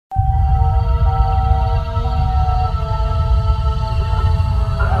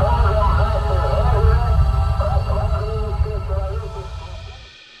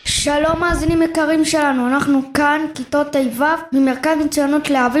שלום מאזינים יקרים שלנו, אנחנו כאן כיתות ט"ו ממרכז מצוינות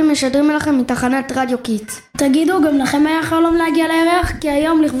להבים, משדרים אליכם מתחנת רדיו קיטס. תגידו, גם לכם היה חלום להגיע לירח? כי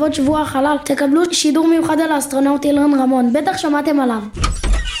היום לכבוד שבוע החלל תקבלו שידור מיוחד על האסטרונאוט אילן רמון, בטח שמעתם עליו.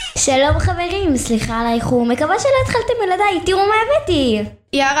 שלום חברים, סליחה על האיחור, מקווה שלא התחלתם ילדיי, תראו מה הבאתי.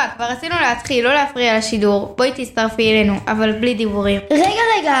 יערה, כבר רצינו להתחיל, לא להפריע לשידור, בואי תצטרפי אלינו, אבל בלי דיבורים.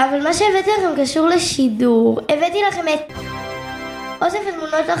 רגע, אבל מה שהבאתי לכם קשור לשידור. הבאתי לכם את אוסף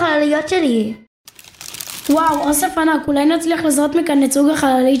התמונות החלליות שלי. וואו, אוסף ענק, אולי נצליח לזרות מכאן נציג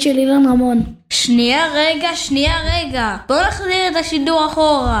החללית של אילן רמון. שנייה רגע, בואו נחזיר את השידור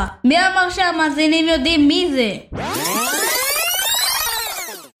אחורה. מי אמר שהמאזינים יודעים מי זה?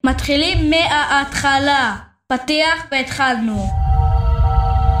 מתחילים מההתחלה, פתיח והתחלנו.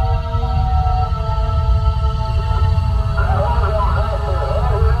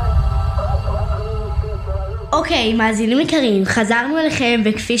 אוקיי, מאזינים יקרים, חזרנו אליכם,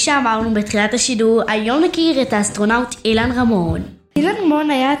 וכפי שאמרנו בתחילת השידור, היום נכיר את האסטרונאוט אילן רמון. אילן רמון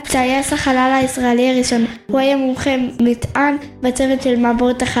היה טייס החלל הישראלי הראשון. הוא היה מומחה מטען בצוות של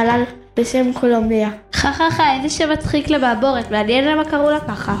מעבורת החלל בשם קולומביה. איזה שם מצחיק לבעבורת, מעניין למה קראו לה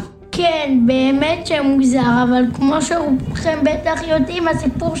ככה. כן, באמת שמוזר, אבל כמו שרובכם בטח יודעים,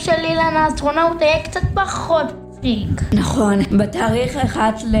 הסיפור של אילן האסטרונאוט היה קצת פחות מצחיק. נכון, בתאריך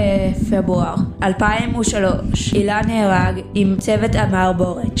 1 לפברואר 2003 אילן נהרג עם צוות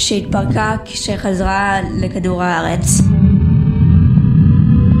המעבורת שהתפרקה כשחזרה לכדור הארץ.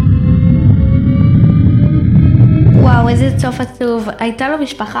 וואו, איזה סוף עצוב. הייתה לו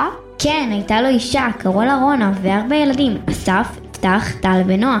משפחה? כן, הייתה לו אישה, קראו לה רונה, והרבה ילדים, אסף, יפתח, טל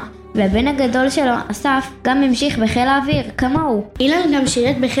ונועה. והבן הגדול שלו, אסף, גם המשיך בחיל האוויר, כמוהו. אילן גם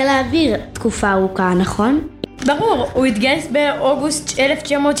שירת בחיל האוויר תקופה ארוכה, נכון? ברור, הוא התגייס באוגוסט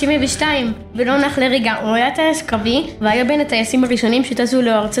 1972 ולא נח לרגע. הוא היה טייס קרבי והיה בין הטייסים הראשונים שטסו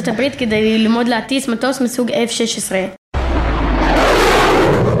לארצות הברית כדי ללמוד להטיס מטוס מסוג F-16.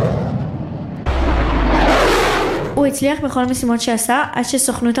 הוא הצליח בכל המשימות שעשה, עד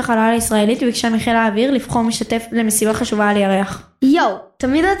שסוכנות החלל הישראלית ביקשה מחיל האוויר לבחור משתתף למשימה חשובה על ירח.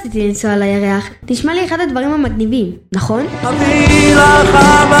 תמיד רציתי לנסוע על הירח, נשמע לי אחד הדברים המגניבים, נכון? אביא לך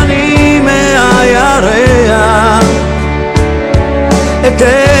אבנים מהירח,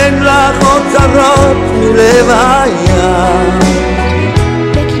 אתן לך אוצרות מלב הים.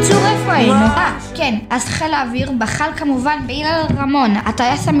 בקיצור, איפה היינו? כן, אז חיל האוויר בחל כמובן באילן רמון,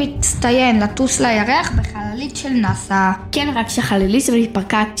 הטייס המצטיין לטוס לירח בחללית של נאסא. כן, רק שהחללית שלו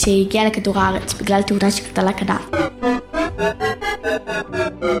התפרקה כשהגיעה לכדור הארץ בגלל תאונה שקרתה לכנף.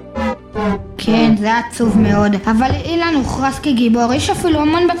 כן, זה עצוב מאוד, אבל אילן הוכרז כגיבור. יש אפילו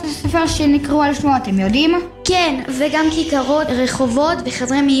המון בתי ספר שנקראו על שמו, אתם יודעים? כן, וגם כיכרות, רחובות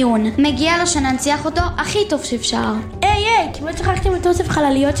וחדרי מיון. מגיע לו שננציח אותו הכי טוב שאפשר. היי, כמעט שכחתם את אוסף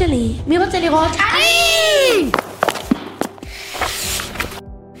חלליות שלי. מי רוצה לראות?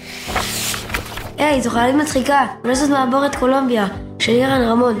 היי, זו חללית מצחיקה. אולי זאת מעבורת קולומביה של אילן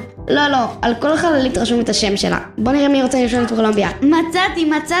רמון. לא, על כל חללית רשום את השם שלה. בוא נראה מי רוצה לרשום את קולומביה.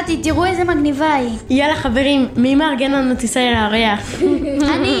 מצאתי, תראו איזה מגניבה היא. יאללה חברים, מי מארגן לנו טיסה אל הירח?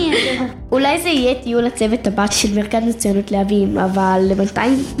 אני. אולי זה יהיה טיול הצוות הבא של מרכז מצוינות להבים, אבל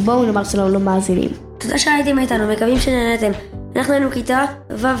לבינתיים בואו נאמר שלום למאזינים. תודה שהייתם איתנו, מקווים שנהנתם. אנחנו היינו כיתה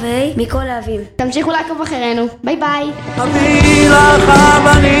ו' מכל להבים. תמשיכו לעקוב אחרינו, ביי ביי. אביא לך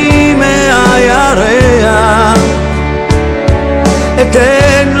אבנים מהירח,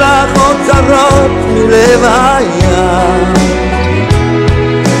 אתן לך אוצרות מלב הים.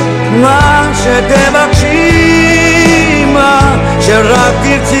 מה שתבקשי, מה שרק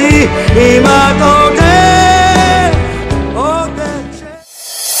תרצי, אם את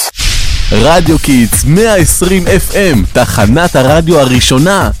רדיו קיטס 120 FM, תחנת הרדיו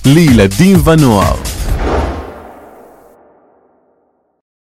הראשונה לילדים ונוער.